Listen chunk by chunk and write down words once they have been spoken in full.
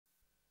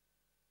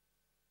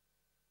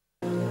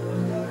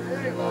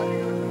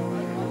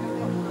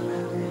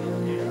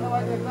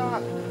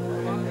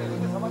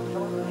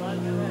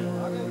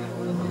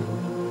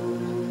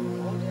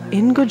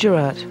In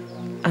Gujarat,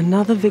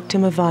 another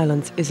victim of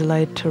violence is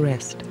laid to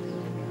rest.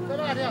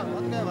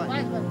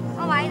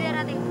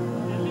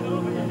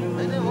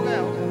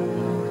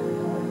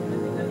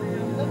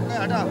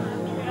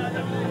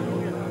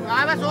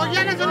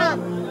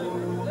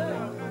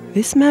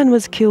 This man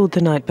was killed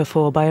the night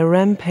before by a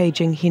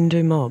rampaging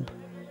Hindu mob.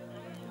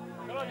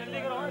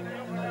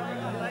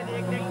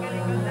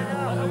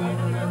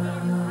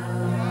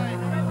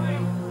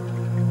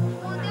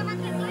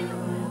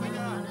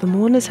 The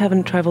mourners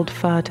haven't travelled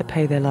far to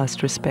pay their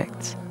last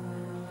respects,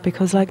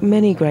 because like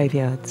many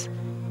graveyards,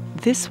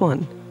 this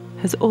one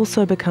has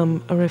also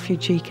become a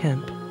refugee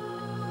camp.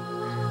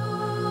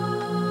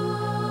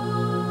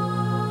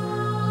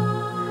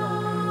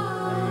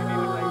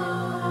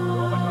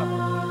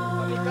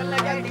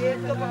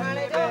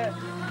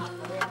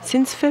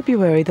 Since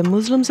February, the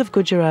Muslims of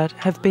Gujarat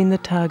have been the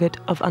target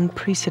of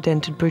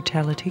unprecedented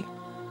brutality,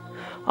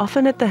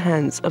 often at the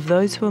hands of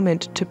those who are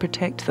meant to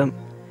protect them,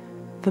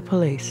 the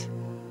police.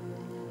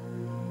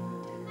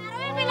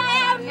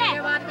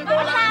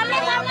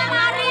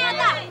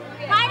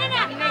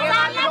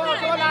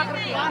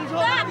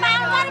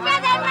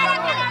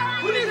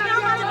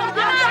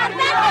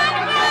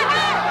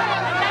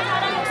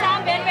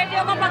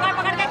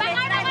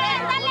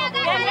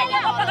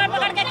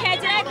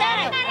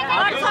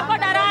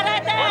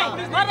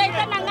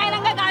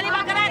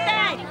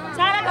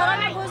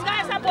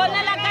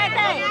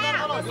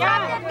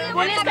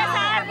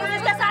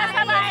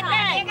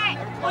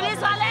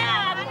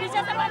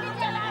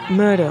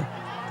 Murder,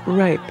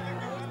 rape,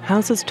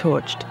 houses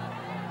torched,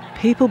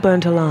 people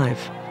burnt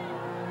alive.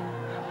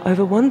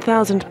 Over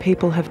 1,000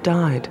 people have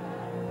died,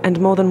 and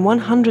more than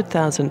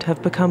 100,000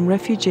 have become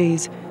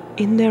refugees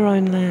in their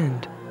own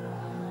land.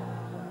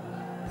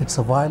 It's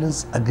a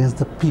violence against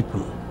the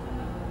people,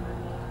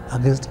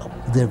 against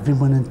their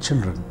women and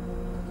children,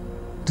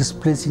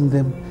 displacing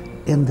them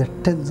in their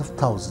tens of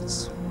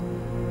thousands.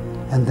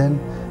 And then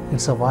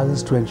it's a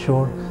violence to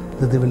ensure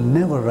that they will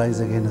never rise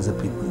again as a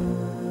people.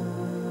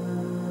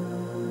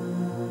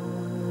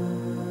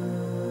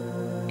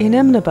 In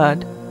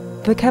Ahmedabad,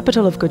 the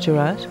capital of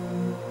Gujarat,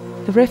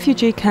 the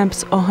refugee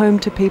camps are home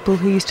to people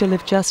who used to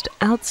live just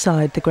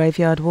outside the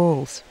graveyard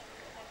walls,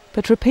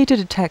 but repeated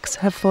attacks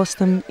have forced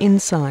them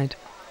inside.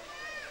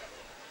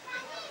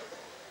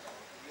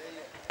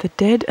 The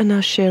dead are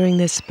now sharing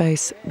their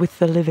space with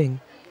the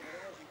living.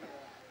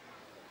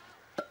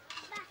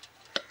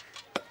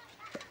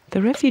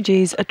 The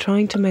refugees are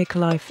trying to make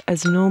life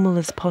as normal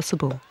as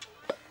possible,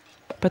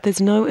 but there's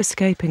no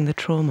escaping the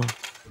trauma.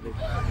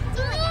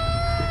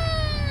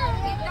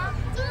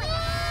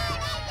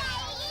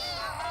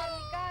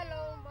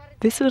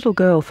 This little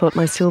girl thought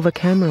my silver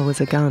camera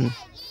was a gun,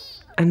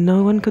 and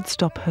no one could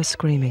stop her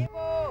screaming.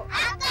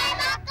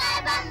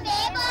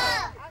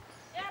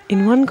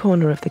 In one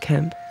corner of the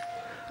camp,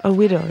 a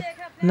widow,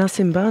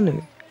 Nasim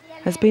Banu,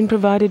 has been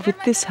provided with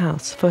this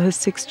house for her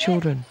 6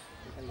 children.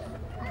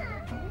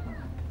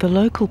 The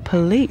local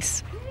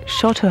police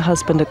shot her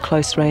husband at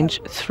close range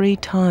 3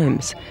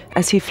 times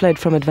as he fled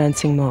from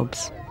advancing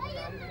mobs.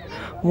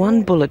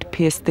 One bullet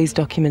pierced these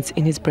documents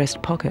in his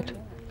breast pocket.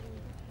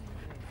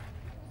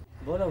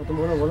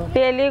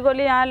 पहली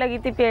गोली यहाँ लगी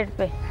थी पेट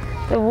पे,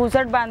 तो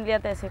भूसट बांध दिया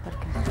था ऐसे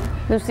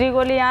करके। दूसरी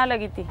गोली यहाँ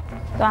लगी थी,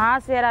 तो हाथ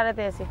से हरा रहे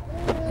थे ऐसे।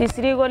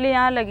 तीसरी गोली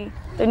यहाँ लगी,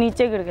 तो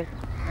नीचे गिर गए।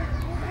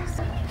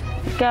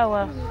 क्या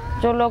हुआ?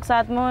 जो लोग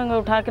साथ में होंगे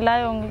उठा के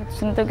लाए होंगे,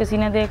 सुन तो किसी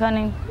ने देखा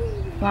नहीं,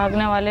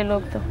 भागने वाले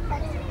लोग तो।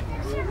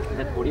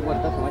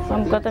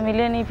 हमको तो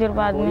मिले नहीं फिर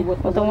बाद में,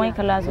 वो तो वहीं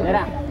खलास हो गए।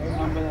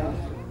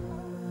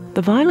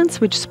 The violence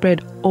which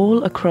spread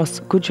all across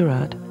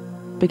Gujarat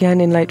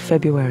began in late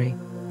February,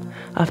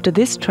 after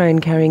this train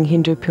carrying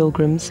Hindu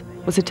pilgrims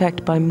was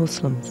attacked by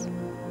Muslims.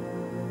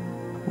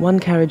 One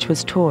carriage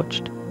was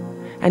torched,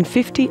 and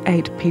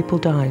 58 people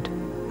died,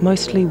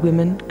 mostly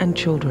women and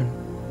children.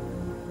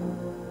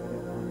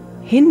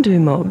 Hindu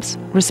mobs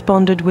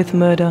responded with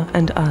murder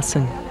and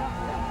arson.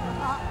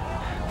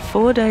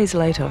 4 days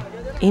later,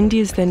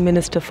 India's then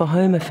Minister for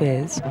Home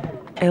Affairs,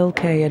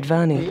 L.K.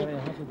 Advani,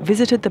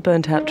 visited the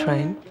burnt-out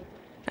train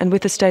and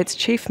with the state's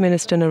Chief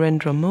Minister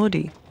Narendra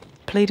Modi,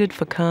 pleaded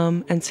for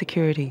calm and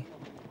security.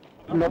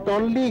 Not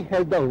only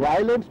has the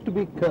violence to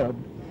be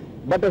curbed,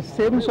 but a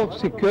sense of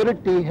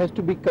security has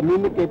to be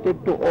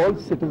communicated to all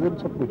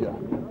citizens of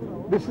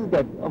Gujarat. This is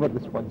our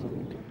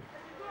responsibility.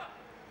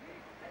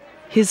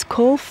 His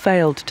call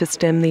failed to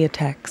stem the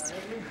attacks.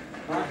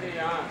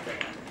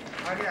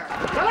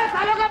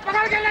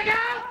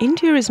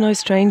 India is no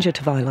stranger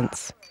to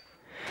violence.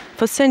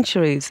 For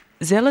centuries,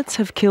 zealots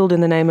have killed in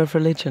the name of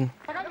religion.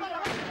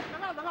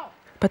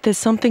 But there's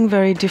something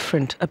very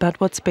different about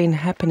what's been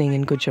happening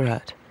in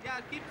Gujarat.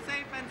 Keep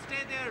safe and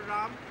stay there,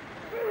 Ram.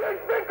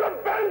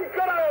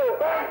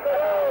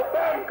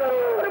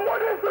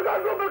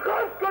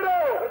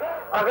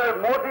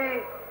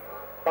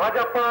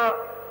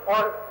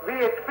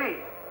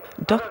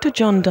 Dr.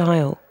 John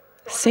Dial,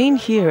 seen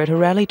here at a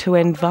rally to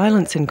end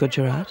violence in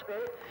Gujarat,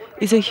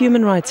 is a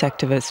human rights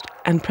activist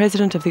and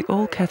president of the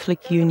All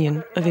Catholic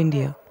Union of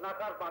India.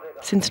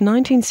 Since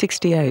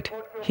 1968,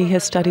 He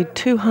has studied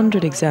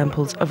 200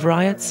 examples of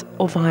riots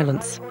or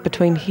violence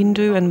between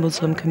Hindu and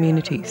Muslim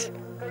communities.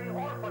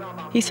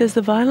 He says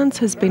the violence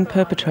has been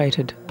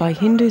perpetrated by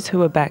Hindus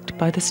who are backed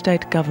by the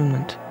state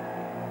government.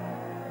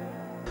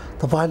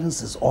 The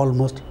violence is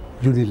almost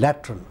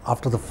unilateral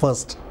after the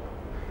first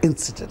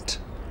incident.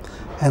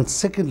 And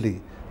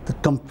secondly, the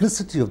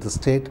complicity of the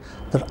state,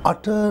 the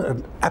utter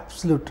and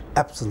absolute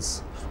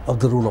absence of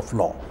the rule of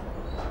law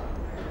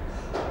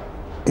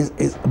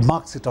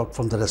marks it out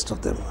from the rest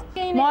of them.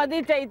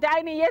 Modi चाहता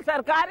ही नहीं, ये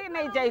सरकार ही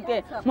नहीं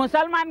चाहते।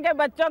 मुसलमान के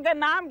बच्चों के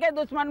नाम के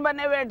दुश्मन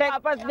बने बैठे,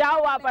 वापस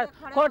जाओ वापस,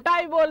 खोटा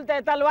ही बोलते,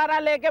 तलवारा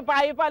लेके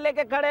पाइपा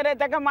लेके खड़े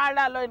रहते कि मार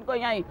डालो इनको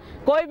यहीं।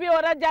 कोई भी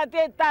औरत जाती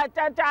है इतना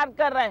अत्याचार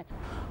कर रहे हैं।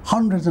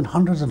 Hundreds and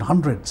hundreds and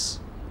hundreds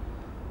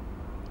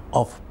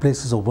of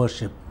places of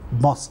worship,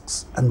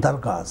 mosques and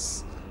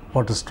dargahs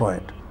were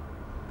destroyed.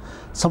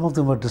 Some of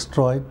them were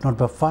destroyed not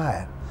by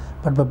fire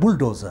but by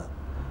bulldozer,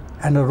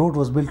 and a road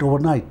was built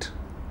overnight.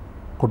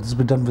 Could this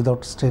be done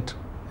without state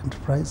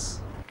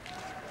enterprise?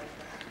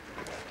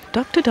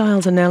 Dr.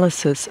 Dial's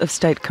analysis of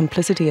state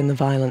complicity in the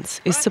violence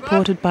is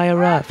supported by a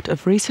raft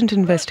of recent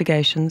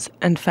investigations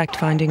and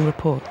fact-finding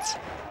reports.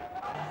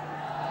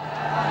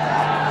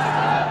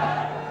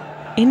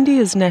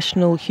 India's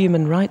National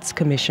Human Rights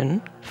Commission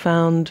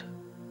found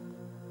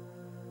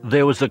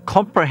there was a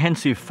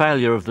comprehensive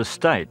failure of the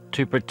state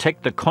to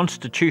protect the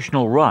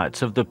constitutional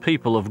rights of the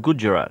people of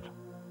Gujarat.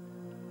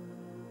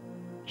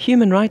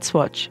 Human Rights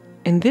Watch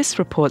in this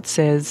report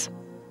says,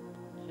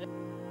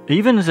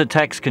 even as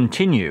attacks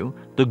continue,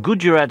 the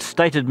Gujarat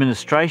state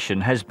administration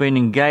has been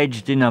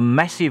engaged in a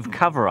massive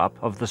cover-up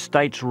of the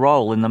state's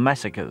role in the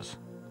massacres.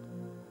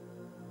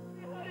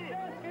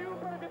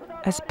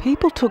 As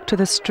people took to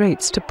the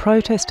streets to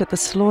protest at the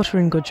slaughter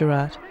in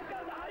Gujarat,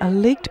 a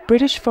leaked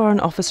British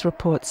Foreign Office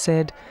report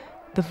said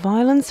the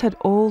violence had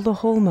all the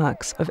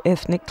hallmarks of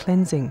ethnic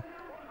cleansing.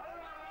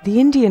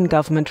 The Indian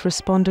government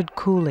responded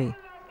coolly.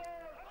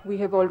 We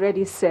have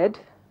already said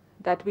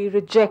that we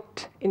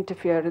reject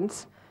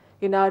interference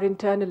in our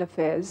internal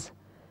affairs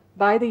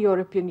by the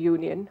European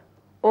Union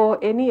or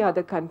any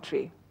other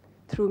country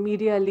through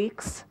media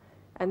leaks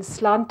and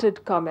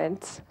slanted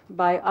comments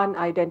by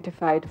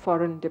unidentified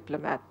foreign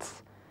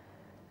diplomats.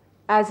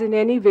 As in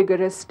any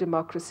vigorous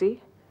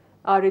democracy,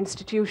 our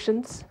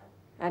institutions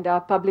and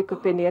our public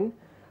opinion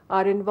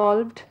are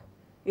involved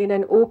in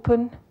an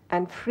open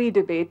and free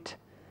debate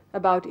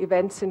about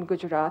events in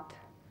Gujarat,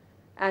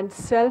 and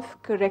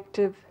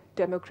self-corrective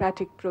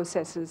democratic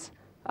processes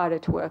are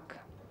at work.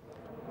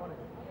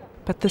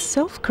 But the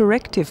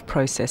self-corrective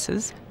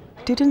processes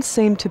didn't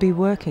seem to be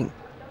working.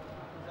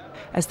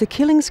 As the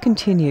killings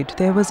continued,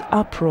 there was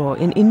uproar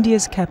in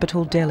India's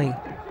capital, Delhi.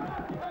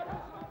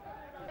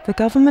 The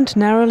government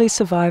narrowly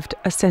survived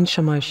a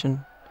censure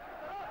motion.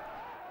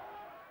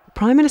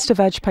 Prime Minister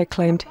Vajpayee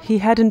claimed he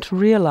hadn't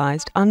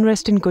realised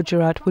unrest in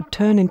Gujarat would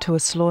turn into a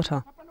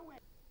slaughter.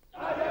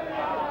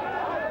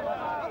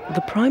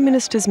 The Prime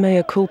Minister's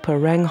mea culpa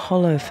rang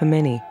hollow for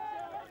many.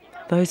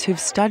 Those who've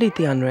studied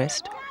the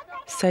unrest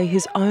say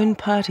his own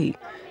party,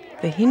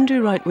 the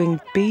Hindu right-wing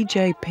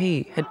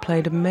BJP, had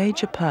played a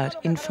major part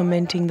in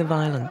fomenting the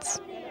violence.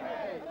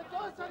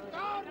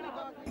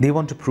 They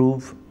want to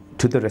prove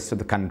to the rest of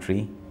the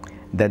country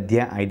that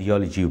their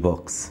ideology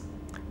works.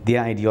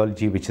 Their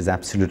ideology, which is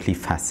absolutely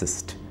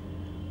fascist,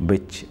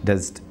 which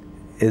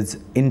is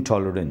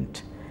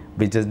intolerant,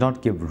 which does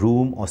not give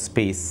room or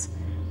space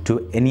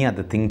to any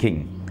other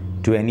thinking,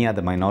 to any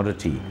other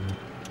minority.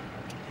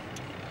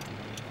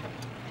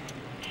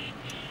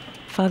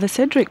 Father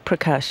Cedric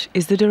Prakash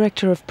is the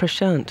director of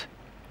Prashant,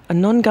 a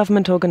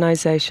non-government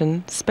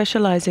organisation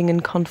specialising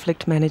in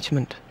conflict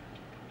management.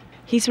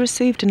 He's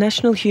received a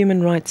National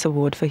Human Rights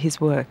Award for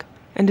his work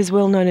and is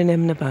well known in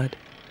Ahmedabad,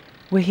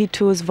 where he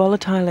tours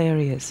volatile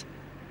areas,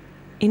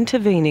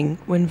 intervening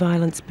when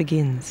violence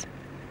begins.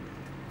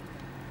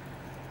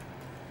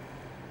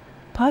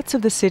 Parts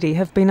of the city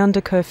have been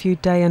under curfew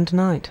day and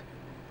night.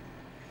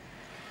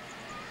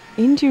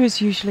 India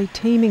is usually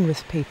teeming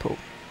with people,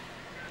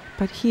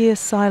 but here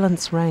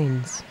silence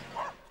reigns.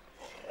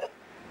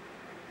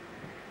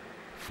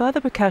 Father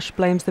Prakash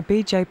blames the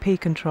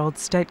BJP-controlled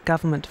state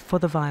government for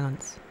the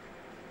violence.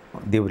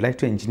 They would like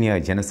to engineer a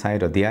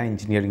genocide, or they are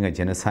engineering a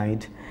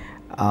genocide,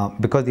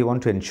 because they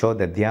want to ensure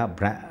that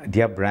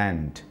their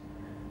brand,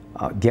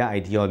 their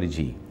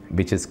ideology,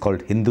 which is called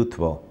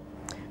Hindutva,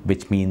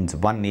 which means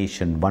one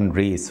nation, one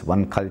race,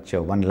 one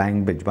culture, one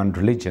language, one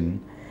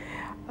religion,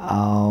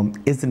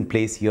 is in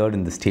place here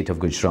in the state of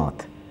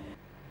Gujarat.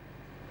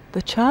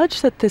 The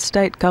charge that the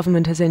state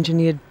government has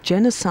engineered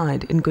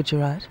genocide in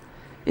Gujarat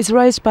is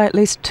raised by at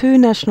least 2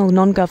 national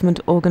non-government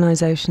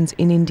organisations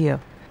in India.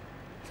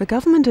 The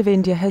government of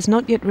India has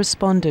not yet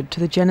responded to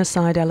the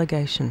genocide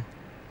allegation.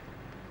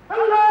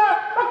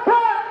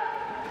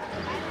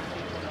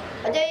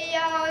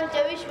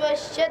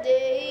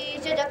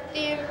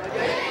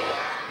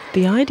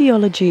 The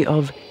ideology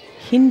of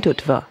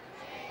Hindutva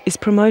is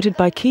promoted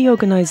by key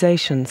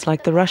organisations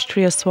like the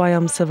Rashtriya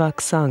Swayamsevak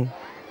Sangh,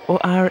 or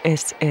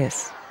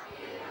RSS.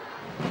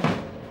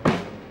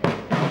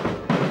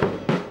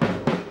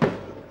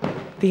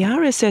 The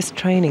RSS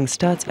training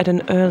starts at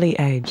an early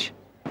age,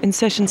 in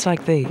sessions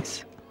like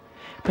these,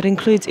 but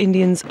includes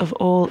Indians of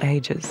all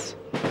ages.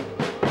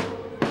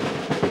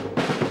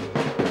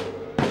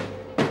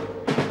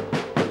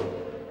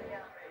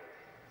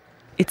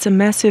 It's a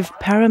massive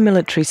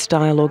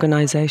paramilitary-style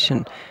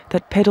organisation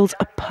that peddles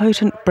a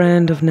potent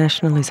brand of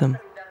nationalism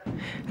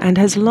and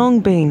has long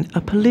been a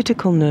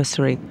political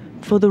nursery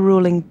for the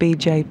ruling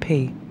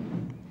BJP.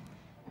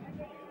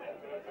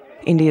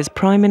 India's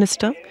Prime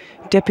Minister,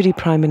 Deputy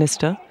Prime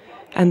Minister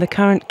and the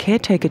current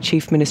caretaker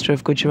Chief Minister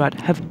of Gujarat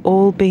have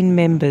all been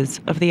members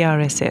of the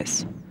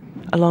RSS,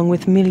 along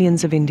with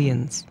millions of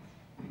Indians.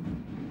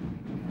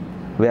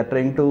 We are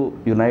trying to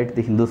unite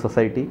the Hindu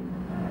society.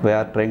 We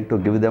are trying to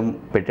give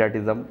them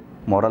patriotism,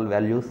 moral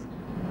values.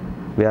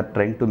 We are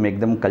trying to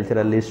make them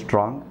culturally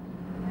strong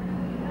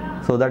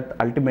so that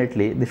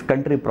ultimately this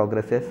country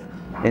progresses.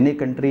 Any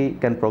country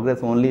can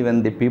progress only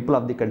when the people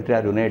of the country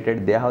are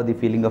united. They have the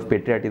feeling of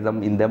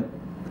patriotism in them.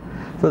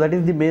 So that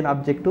is the main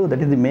objective, that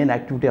is the main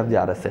activity of the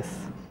RSS.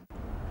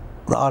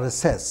 The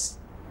RSS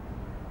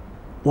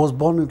was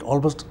born in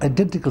almost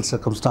identical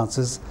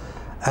circumstances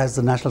as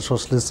the National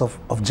Socialists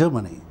of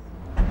Germany,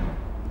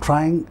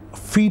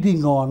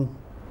 feeding on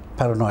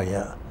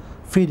paranoia,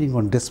 feeding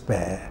on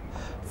despair,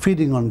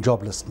 feeding on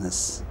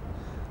joblessness,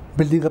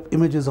 building up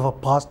images of a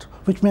past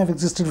which may have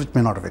existed, which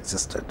may not have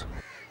existed.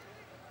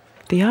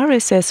 The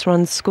RSS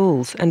runs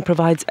schools and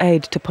provides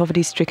aid to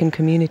poverty-stricken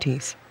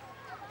communities.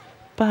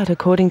 But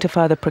according to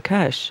Father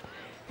Prakash,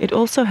 it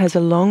also has a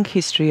long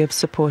history of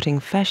supporting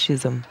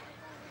fascism.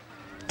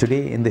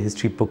 Today in the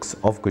history books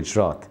of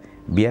Gujarat,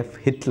 B.F.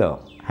 Hitler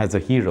has a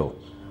hero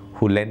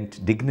who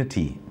lent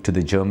dignity to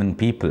the German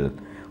people,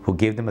 who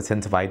gave them a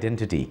sense of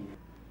identity.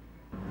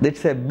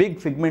 It's a big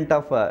figment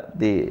of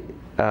the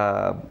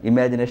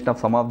imagination of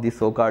some of the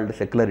so-called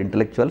secular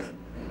intellectuals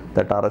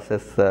that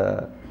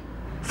RSS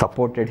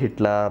supported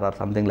Hitler or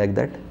something like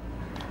that.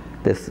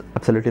 There's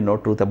absolutely no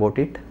truth about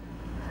it.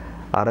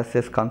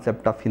 RSS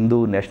concept of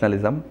Hindu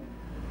nationalism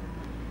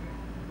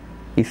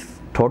is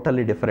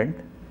totally different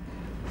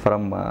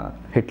from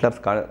Hitler's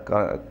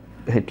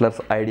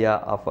idea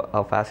of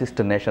a fascist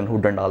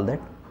nationhood and all that.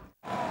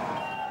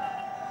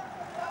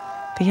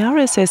 The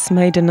RSS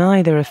may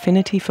deny their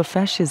affinity for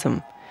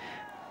fascism,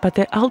 but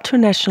their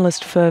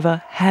ultranationalist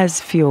fervour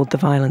has fuelled the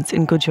violence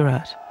in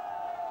Gujarat.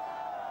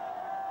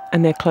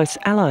 And their close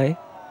ally,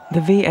 the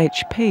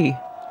VHP,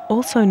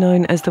 also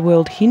known as the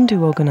World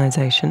Hindu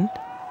Organisation,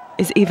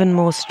 is even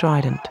more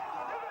strident.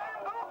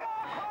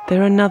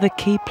 They're another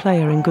key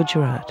player in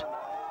Gujarat.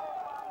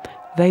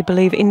 They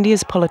believe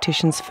India's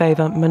politicians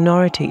favour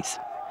minorities,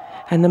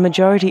 and the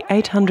majority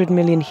 800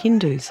 million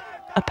Hindus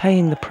are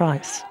paying the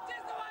price.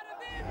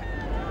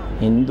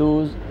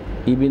 Hindus,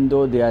 even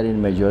though they are in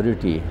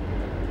majority,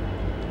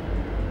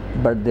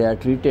 but they are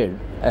treated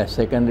as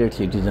second-rate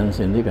citizens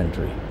in the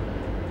country.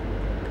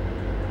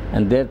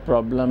 And their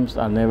problems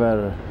are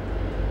never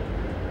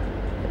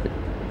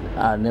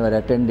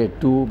attended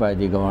to by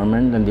the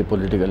government and the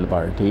political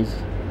parties.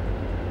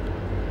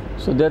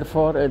 So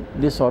therefore,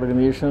 this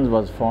organization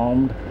was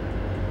formed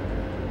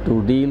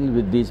to deal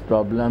with these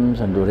problems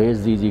and to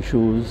raise these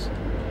issues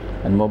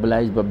and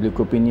mobilize public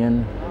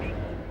opinion.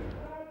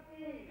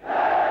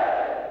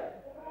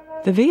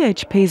 The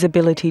VHP's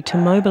ability to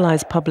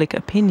mobilise public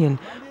opinion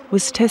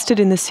was tested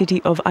in the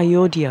city of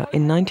Ayodhya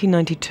in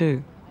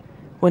 1992,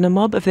 when a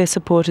mob of their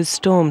supporters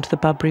stormed the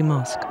Babri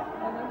Mosque.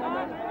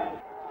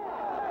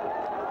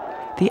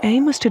 The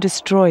aim was to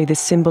destroy this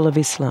symbol of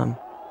Islam.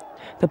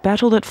 The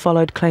battle that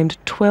followed claimed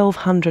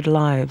 1,200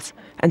 lives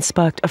and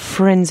sparked a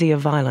frenzy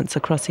of violence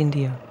across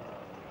India.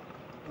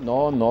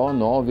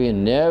 No, we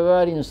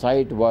never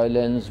incite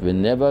violence, we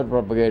never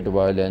propagate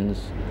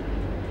violence.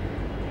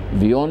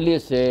 We only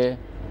say,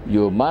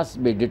 you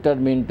must be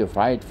determined to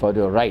fight for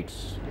your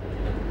rights,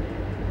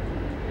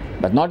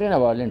 but not in a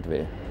violent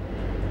way,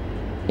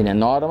 in a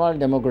normal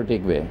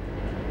democratic way.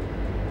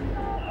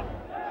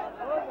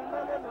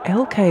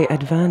 L.K.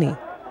 Advani,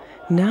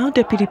 now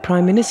Deputy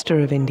Prime Minister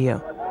of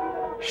India,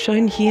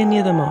 shown here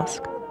near the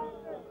mosque,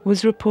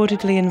 was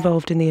reportedly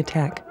involved in the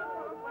attack.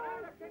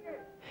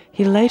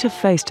 He later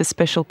faced a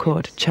special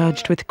court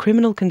charged with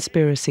criminal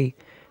conspiracy,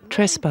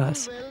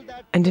 trespass,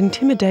 and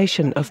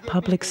intimidation of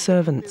public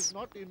servants.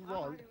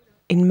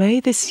 In May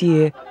this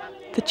year,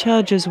 the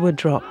charges were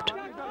dropped.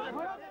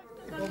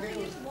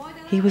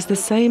 He was the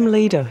same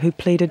leader who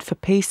pleaded for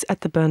peace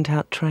at the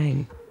burnt-out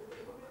train.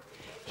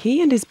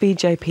 He and his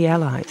BJP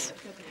allies,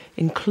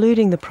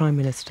 including the Prime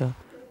Minister,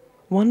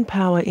 won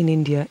power in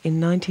India in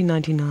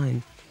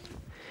 1999.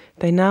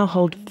 They now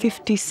hold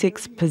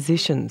 56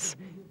 positions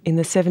in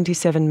the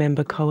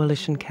 77-member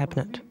coalition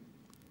cabinet.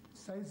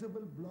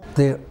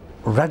 They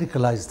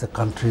radicalized the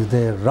country,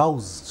 they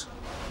roused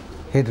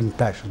hidden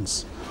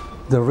passions.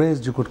 They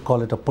raised, you could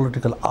call it, a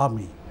political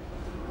army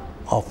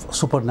of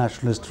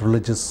super-nationalist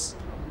religious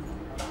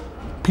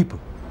people.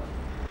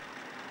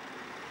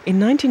 In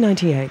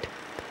 1998,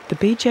 the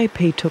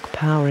BJP took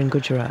power in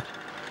Gujarat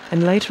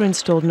and later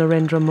installed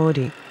Narendra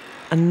Modi,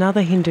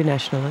 another Hindu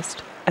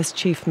nationalist, as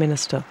Chief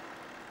Minister.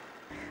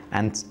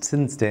 And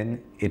since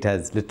then, it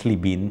has literally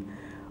been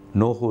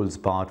no holds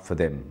barred for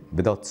them,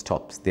 without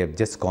stops. They have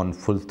just gone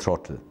full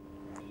throttle.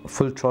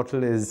 Full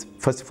throttle is,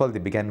 first of all, they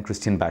began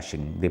Christian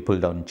bashing. They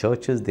pulled down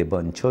churches, they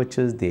burned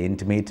churches, they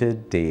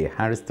intimated, they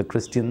harassed the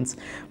Christians.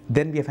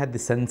 Then we have had the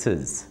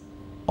censors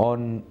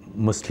on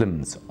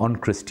Muslims, on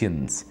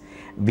Christians.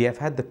 We have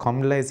had the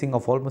communalizing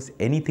of almost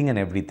anything and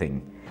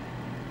everything.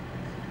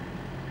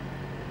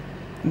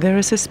 There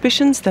are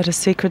suspicions that a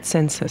secret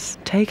census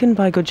taken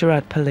by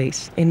Gujarat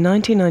police in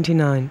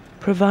 1999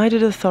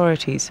 provided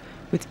authorities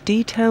with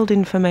detailed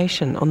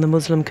information on the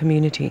Muslim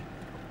community.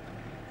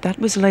 That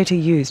was later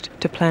used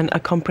to plan a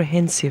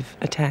comprehensive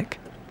attack.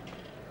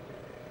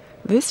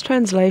 This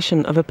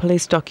translation of a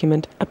police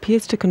document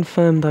appears to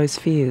confirm those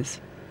fears.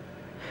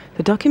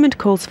 The document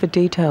calls for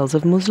details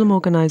of Muslim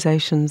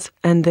organisations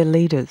and their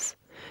leaders,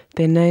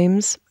 their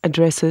names,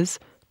 addresses,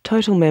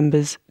 total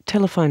members,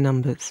 telephone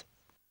numbers.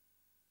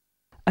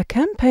 A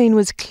campaign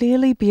was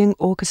clearly being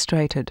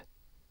orchestrated.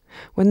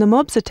 When the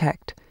mobs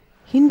attacked,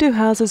 Hindu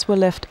houses were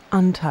left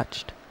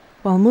untouched,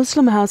 while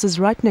Muslim houses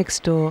right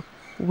next door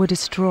were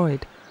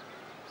destroyed.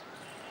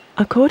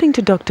 According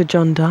to Dr.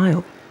 John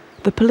Dial,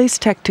 the police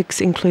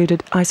tactics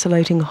included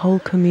isolating whole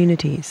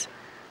communities.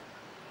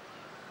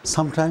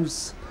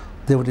 Sometimes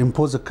they would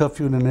impose a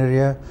curfew in an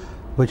area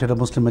which had a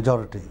Muslim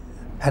majority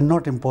and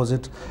not impose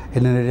it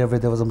in an area where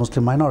there was a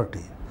Muslim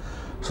minority.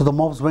 So the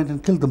mobs went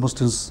and killed the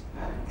Muslims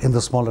in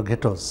the smaller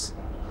ghettos.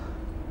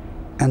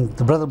 And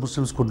the brother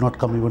Muslims could not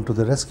come even to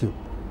the rescue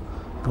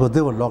because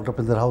they were locked up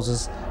in their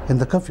houses in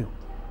the curfew.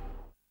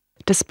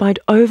 Despite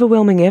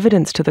overwhelming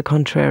evidence to the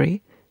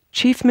contrary,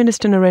 Chief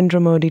Minister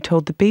Narendra Modi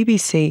told the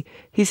BBC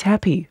he's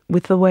happy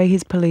with the way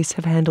his police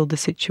have handled the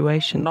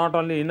situation. Not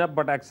only enough,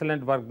 but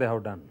excellent work they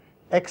have done.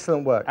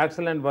 Excellent work.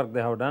 Excellent work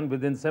they have done.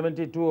 Within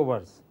 72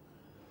 hours,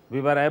 we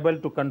were able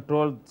to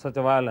control such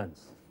a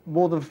violence.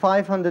 More than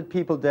 500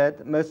 people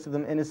dead, most of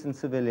them innocent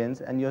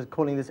civilians, and you're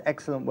calling this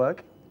excellent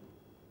work?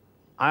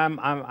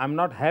 I'm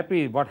not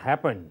happy what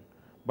happened,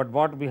 but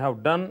what we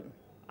have done,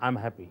 I'm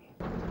happy.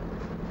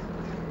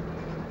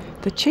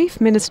 The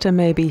Chief Minister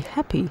may be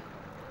happy,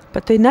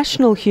 but the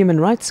National Human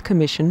Rights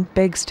Commission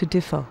begs to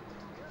differ.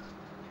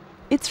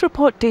 Its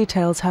report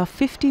details how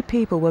 50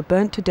 people were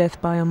burnt to death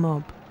by a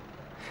mob,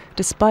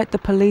 despite the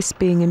police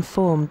being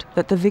informed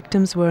that the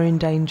victims were in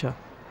danger.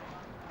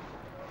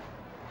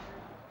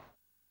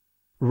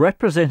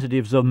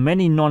 Representatives of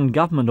many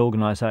non-government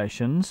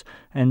organisations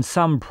and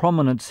some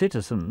prominent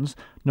citizens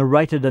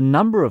narrated a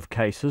number of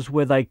cases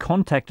where they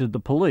contacted the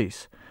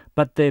police,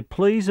 but their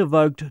pleas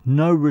evoked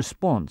no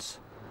response.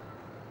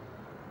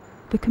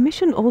 The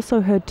Commission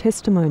also heard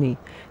testimony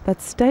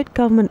that state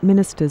government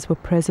ministers were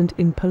present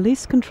in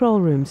police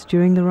control rooms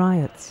during the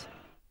riots.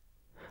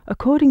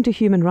 According to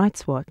Human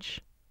Rights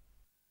Watch,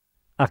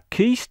 a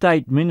key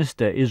state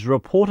minister is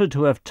reported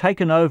to have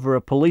taken over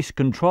a police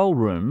control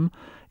room,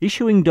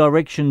 issuing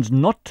directions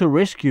not to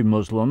rescue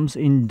Muslims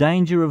in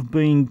danger of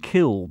being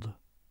killed.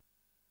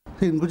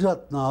 In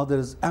Gujarat now, there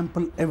is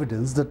ample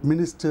evidence that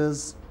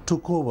ministers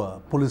took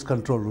over police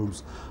control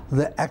rooms.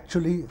 They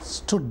actually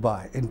stood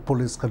by in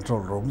police control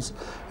rooms,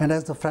 and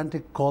as the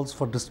frantic calls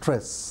for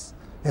distress,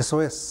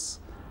 SOS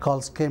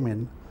calls came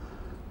in,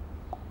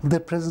 their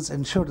presence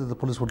ensured that the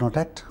police would not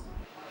act.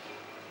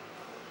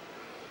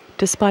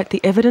 Despite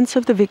the evidence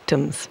of the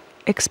victims,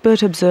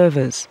 expert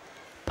observers,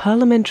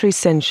 parliamentary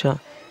censure,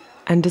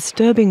 and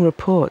disturbing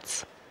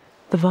reports,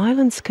 the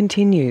violence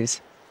continues,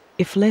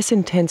 if less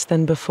intense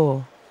than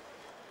before.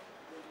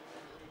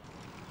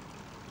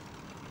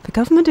 The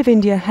Government of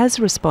India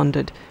has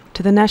responded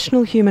to the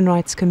National Human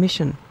Rights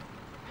Commission,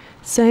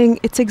 saying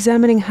it's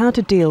examining how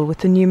to deal with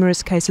the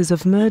numerous cases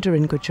of murder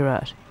in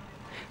Gujarat,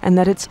 and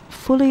that it's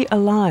fully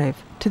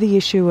alive to the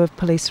issue of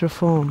police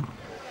reform.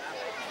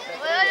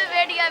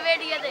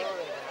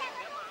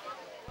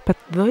 But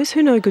those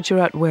who know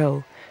Gujarat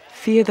well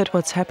fear that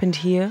what's happened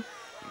here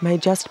may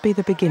just be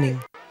the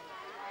beginning.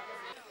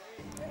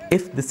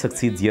 If this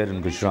succeeds here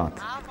in Gujarat,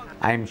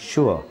 I am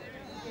sure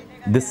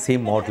this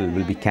same model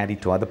will be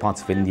carried to other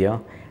parts of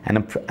India,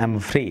 and I'm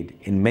afraid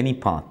in many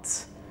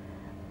parts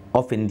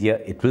of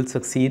India it will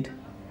succeed.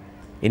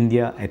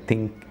 India, I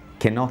think,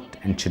 cannot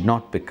and should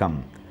not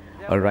become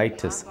a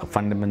righteous, a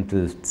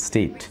fundamental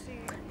state,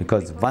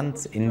 because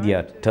once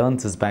India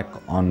turns its back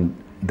on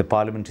the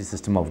parliamentary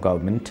system of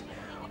government,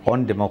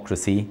 on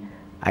democracy,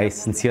 I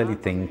sincerely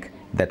think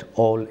that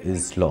all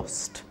is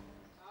lost.